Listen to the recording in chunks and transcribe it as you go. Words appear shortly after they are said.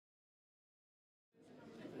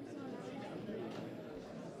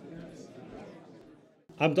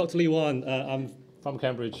I'm Dr. Li Wan. I'm from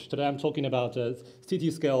Cambridge. Today I'm talking about a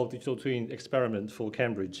city-scale digital twin experiment for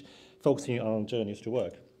Cambridge, focusing on journeys to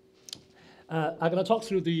work. I'm going to talk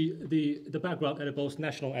through the background at both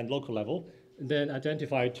national and local level, and then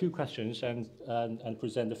identify two questions and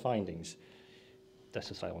present the findings. That's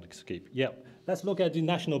the slide I want to skip. Yeah, let's look at the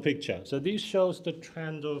national picture. So this shows the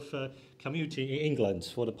trend of commuting in England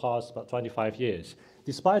for the past about 25 years.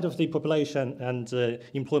 Despite of the population and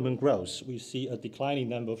employment growth, we see a declining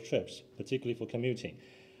number of trips, particularly for commuting.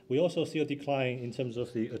 We also see a decline in terms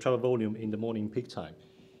of the travel volume in the morning peak time.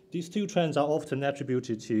 These two trends are often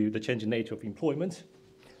attributed to the changing nature of employment.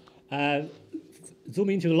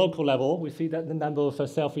 Zooming to the local level, we see that the number of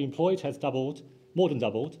self-employed has doubled, more than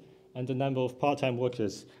doubled, and the number of part-time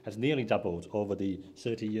workers has nearly doubled over the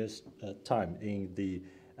 30 years time in the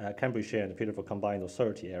Cambridgeshire and Peterborough Combined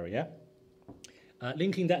Authority area.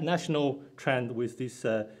 Linking that national trend with this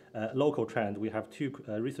local trend, we have two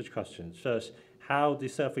research questions. First, how the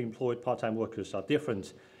self-employed part-time workers are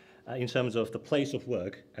different in terms of the place of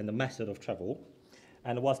work and the method of travel,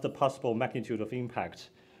 and what's the possible magnitude of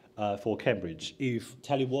impact for Cambridge if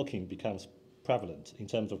teleworking becomes prevalent in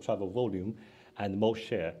terms of travel volume and mode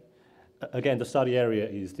share. Again, the study area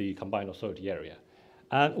is the Combined Authority area.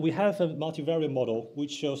 And we have a multivariate model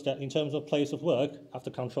which shows that in terms of place of work,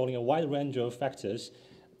 after controlling a wide range of factors,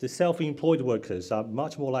 the self-employed workers are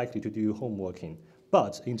much more likely to do home working.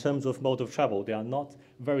 But in terms of mode of travel, they are not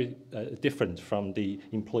very different from the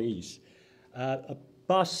employees. A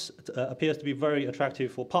bus appears to be very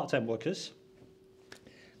attractive for part-time workers.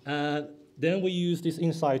 Then we use this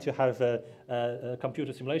insight to have a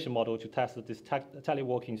computer simulation model to test this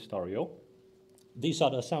teleworking scenario. These are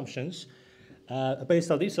the assumptions. Based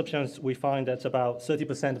on these assumptions, we find that about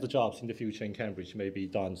 30% of the jobs in the future in Cambridge may be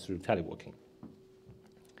done through teleworking.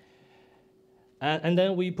 And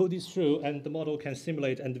then we put this through, and the model can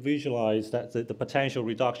simulate and visualize that the potential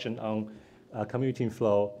reduction on commuting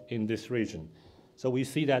flow in this region. So we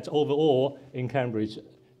see that overall in Cambridge,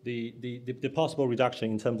 the possible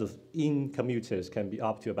reduction in terms of in-commuters can be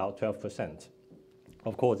up to about 12%.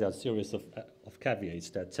 Of course, there are a series of caveats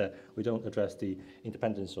that we don't address the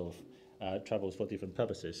independence of travels for different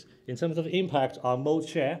purposes. In terms of impact on mode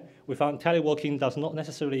share, we found teleworking does not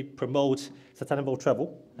necessarily promote sustainable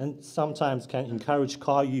travel and sometimes can encourage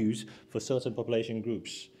car use for certain population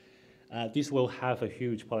groups. This will have a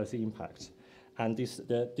huge policy impact, and these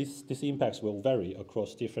impacts will vary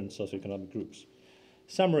across different socioeconomic groups.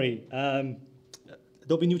 Summary,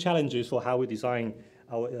 there'll be new challenges for how we design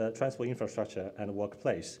our transport infrastructure and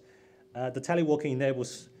workplace. The teleworking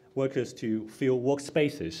enables workers to fill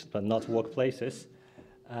workspaces, but not workplaces.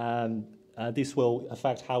 This will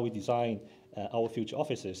affect how we design our future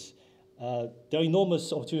offices. There are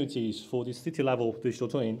enormous opportunities for the city-level digital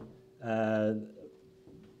twin. And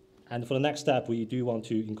for the next step, we do want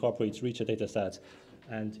to incorporate richer data sets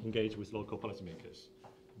and engage with local policymakers.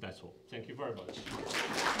 That's all. Thank you very much.